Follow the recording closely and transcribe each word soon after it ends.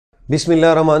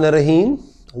Bismillahirrahmanirrahim.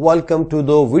 Welcome to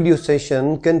the video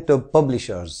session Cantab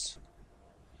Publishers.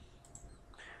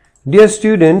 Dear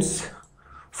students,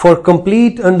 for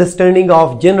complete understanding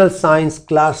of General Science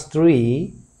Class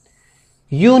 3,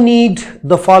 you need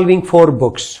the following 4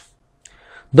 books.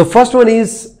 The first one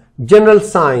is General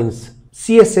Science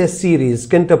CSS series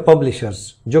Cantab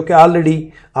Publishers, जो कि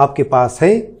already आपके पास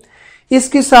है.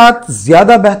 इसके साथ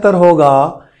ज़्यादा बेहतर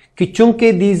होगा कि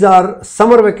चूंकि दीज आर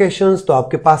समर वेकेशंस, तो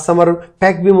आपके पास समर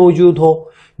पैक भी मौजूद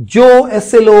हो. जो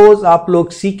एसएलओज आप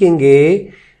लोग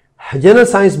सीखेंगे जनरल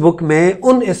साइंस बुक में,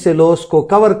 उन एसएलओज को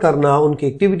कवर करना, उनकी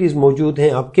एक्टिविटीज मौजूद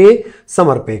हैं आपके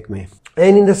समर पैक में.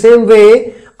 And in the same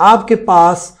way आपके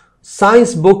पास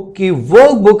साइंस बुक की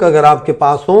वर्क बुक अगर आपके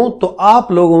पास हो, तो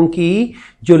आप लोगों की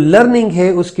जो लर्निंग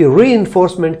है उसकी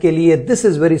रीइंफोर्समेंट के लिए this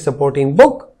is very supporting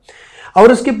book.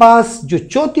 और उसके पास जो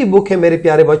चौथी बुक है मेरे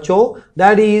प्यारे बच्चों,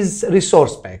 that is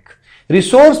resource pack.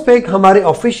 Resource pack हमारे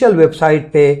ऑफिशियल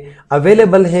वेबसाइट पे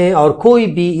अवेलेबल है और कोई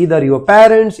भी इधर योर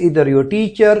पेरेंट्स, इधर योर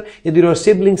टीचर, इधर योर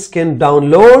सिबलिंग्स कैन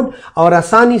डाउनलोड और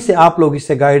आसानी से आप लोग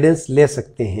इससे गाइडेंस ले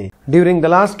सकते हैं. During the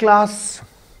last class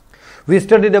we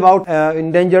studied about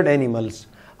endangered animals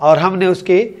और हमने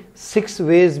उसके 6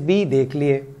 वेज भी देख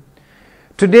लिए.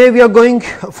 Today we are going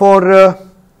for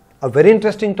a very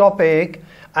interesting topic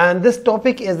and this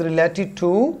topic is related to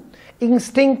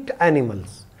extinct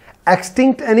animals.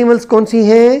 Extinct animals कौन सी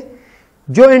हैं?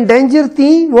 जो endangered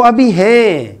थी वो अभी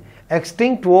हैं.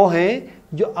 Extinct वो हैं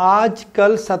जो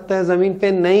आजकल सतह जमीन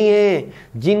पे नहीं है,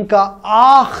 जिनका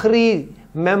आखिरी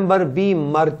मेंबर भी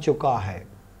मर चुका है.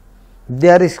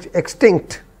 They are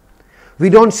extinct.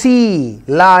 We don't see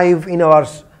live in our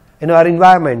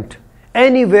environment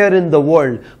anywhere in the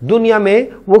world. दुनिया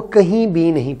में वो कहीं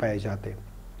भी नहीं पाए जाते.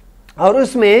 और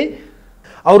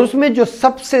उसमें जो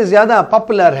सबसे ज्यादा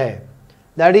पॉपुलर है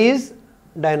दैट इज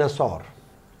डायनासोर.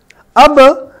 अब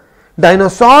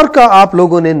डायनासोर का आप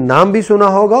लोगों ने नाम भी सुना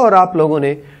होगा और आप लोगों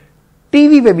ने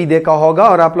टीवी पे भी देखा होगा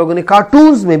और आप लोगों ने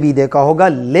कार्टून्स में भी देखा होगा.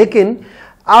 लेकिन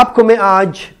आपको मैं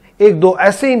आज 1-2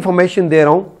 ऐसे इंफॉर्मेशन दे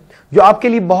रहा हूं जो आपके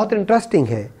लिए बहुत इंटरेस्टिंग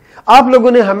है. आप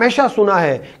लोगों ने हमेशा सुना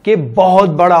है कि बहुत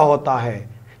बड़ा होता है.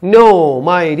 नो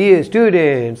माय डियर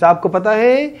स्टूडेंट्स, आपको पता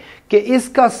है कि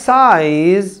इसका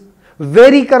साइज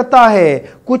वेरी करता है.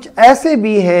 कुछ ऐसे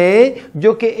भी हैं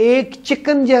जो कि एक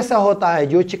चिकन जैसा होता है.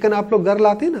 जो चिकन आप लोग घर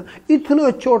लाते हैं ना,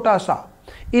 इतना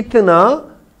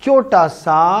छोटा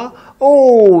सा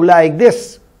ओ लाइक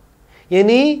दिस.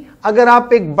 यानी अगर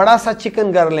आप एक बड़ा सा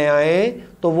चिकन घर ले आए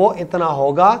तो वो इतना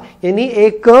होगा, यानी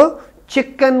एक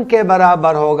चिकन के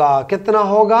बराबर होगा. कितना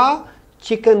होगा?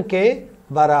 चिकन के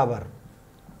बराबर.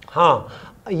 हाँ,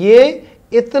 ये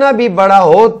इतना भी बड़ा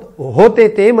होते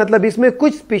थे. मतलब इसमें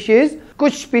कुछ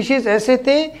स्पीशीज ऐसे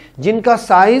थे जिनका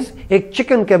साइज एक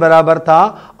चिकन के बराबर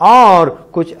था, और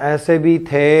कुछ ऐसे भी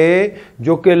थे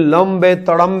जो कि लंबे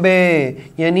तड़म्बे,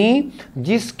 यानी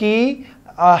जिसकी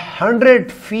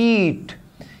 100 फीट,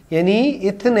 यानी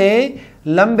इतने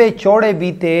लंबे चौड़े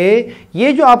भी थे.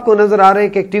 ये जो आपको नजर आ रहा है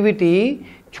एक एक्टिविटी,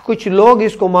 कुछ लोग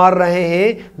इसको मार रहे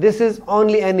हैं, दिस इज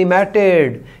ओनली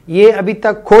एनिमेटेड. ये अभी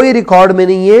तक कोई रिकॉर्ड में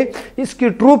नहीं है. इसकी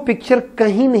ट्रू पिक्चर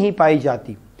कहीं नहीं पाई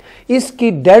जाती.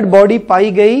 इसकी डेड बॉडी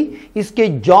पाई गई, इसके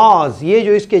जॉज, ये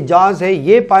जो इसके जॉज है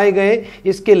ये पाए गए,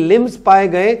 इसके लिम्स पाए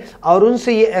गए और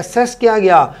उनसे ये एसेस किया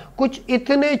गया. कुछ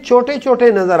इतने छोटे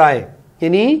छोटे नजर आए,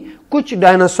 यानी कुछ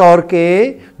डायनासोर के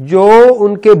जो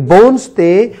उनके बोन्स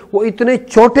थे वो इतने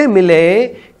छोटे मिले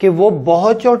कि वो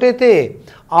बहुत छोटे थे,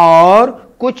 और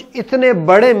कुछ इतने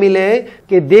बड़े मिले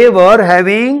कि दे were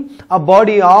having a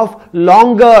body of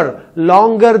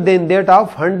longer than that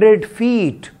of 100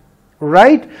 feet.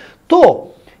 Right?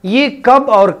 तो ये कब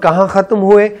और कहां खत्म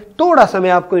हुए? थोड़ा सा मैं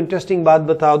आपको इंटरेस्टिंग बात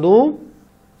बता दूं.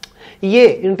 ये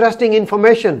interesting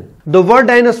information, the word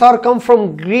dinosaur come from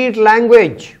Greek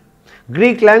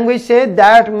language say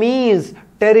that means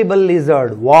terrible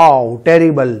lizard. Wow,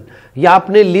 terrible. या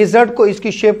आपने लिजर्ड को,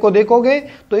 इसकी शेप को देखोगे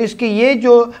तो इसकी ये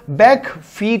जो बैक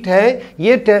फीट है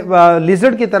ये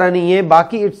लिजर्ड की तरह नहीं है,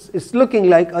 बाकी it's looking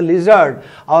like a lizard.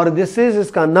 और दिस इज,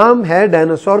 इसका नाम है,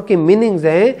 डायनासोर की मीनिंग्स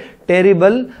हैं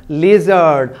टेरिबल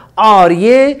लिजर्ड. और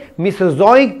ये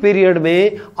मेसोजोइक पीरियड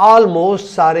में ऑलमोस्ट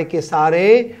सारे के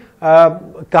सारे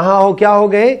क्या हो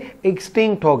गए?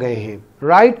 एक्सटिंक्ट हो गए हैं.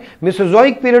 राइट?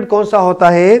 मेसोजोइक पीरियड कौन सा होता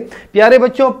है प्यारे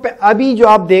बच्चों? अभी जो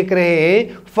आप देख रहे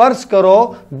हैं, फर्ज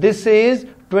करो दिस इज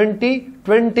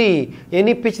 2020,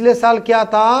 यानी पिछले साल क्या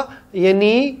था?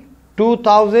 यानी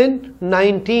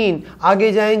 2019.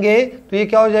 आगे जाएंगे तो ये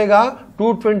क्या हो जाएगा?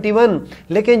 221.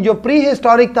 लेकिन जो प्री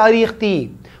हिस्टोरिक तारीख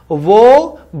थी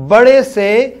वो बड़े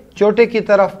से छोटे की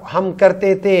तरफ हम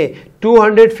करते थे.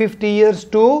 250 years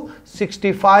to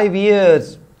 65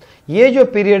 years. ये जो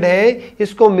पीरियड है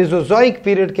इसको मेसोजोइक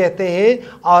पीरियड कहते हैं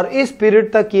और इस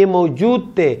पीरियड तक ये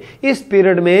मौजूद थे। इस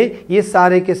पीरियड में ये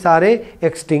सारे के सारे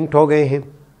एक्सटिंक्ट हो गए हैं।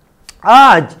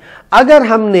 आज अगर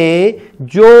हमने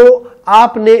जो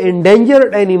आपने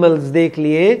इंडेंजर्ड एनिमल्स देख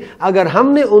लिए, अगर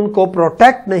हमने उनको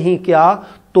प्रोटेक्ट नहीं किया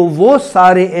तो वो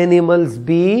सारे एनिमल्स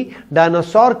भी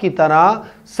डायनासोर की तरह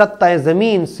सत्ता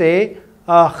ज़मीन से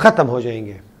ख़त्म हो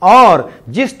जाएंगे। और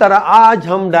जिस तरह आज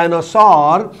हम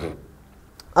डायनासोर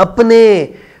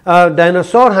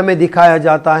हमें दिखाया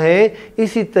जाता है,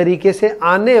 इसी तरीके से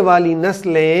आने वाली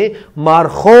नस्लें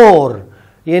मारखोर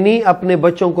यानी अपने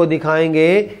बच्चों को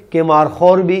दिखाएंगे कि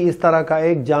मारखोर भी इस तरह का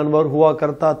एक जानवर हुआ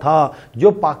करता था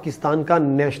जो पाकिस्तान का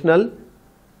नेशनल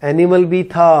एनिमल भी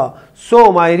था।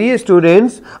 So my dear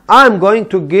students, I am going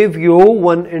to give you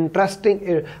one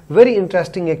very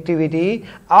interesting activity,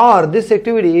 or this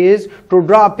activity is to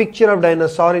draw a picture of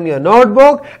dinosaur in your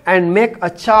notebook and make a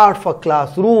chart for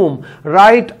classroom.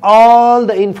 Write all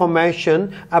the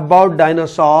information about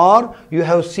dinosaur you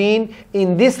have seen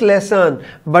in this lesson,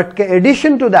 but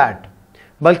addition to that,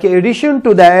 बल्कि addition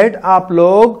to that आप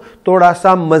लोग थोड़ा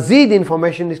सा मजीद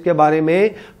information इसके बारे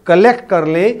में collect कर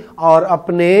लें और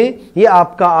अपने, ये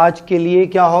आपका आज के लिए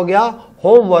क्या हो गया,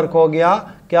 होमवर्क हो गया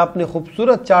कि आपने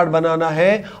खूबसूरत चार्ट बनाना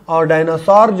है। और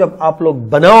डायनासोर जब आप लोग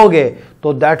बनाओगे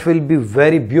तो that will be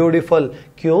very beautiful.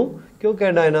 क्यों?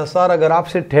 क्योंकि डायनासोर अगर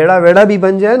आपसे टेढ़ा वेढ़ा भी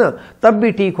बन जाए ना तब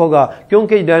भी ठीक होगा,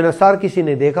 क्योंकि डायनासोर किसी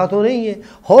ने देखा तो नहीं है।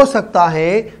 हो सकता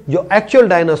है जो एक्चुअल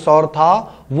डायनासोर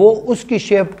था वो उसकी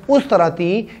शेप उस तरह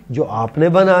थी जो आपने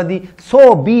बना दी।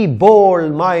 सो B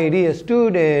bold my dear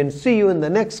student, C you in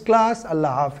the next class.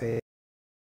 Allah Hafiz.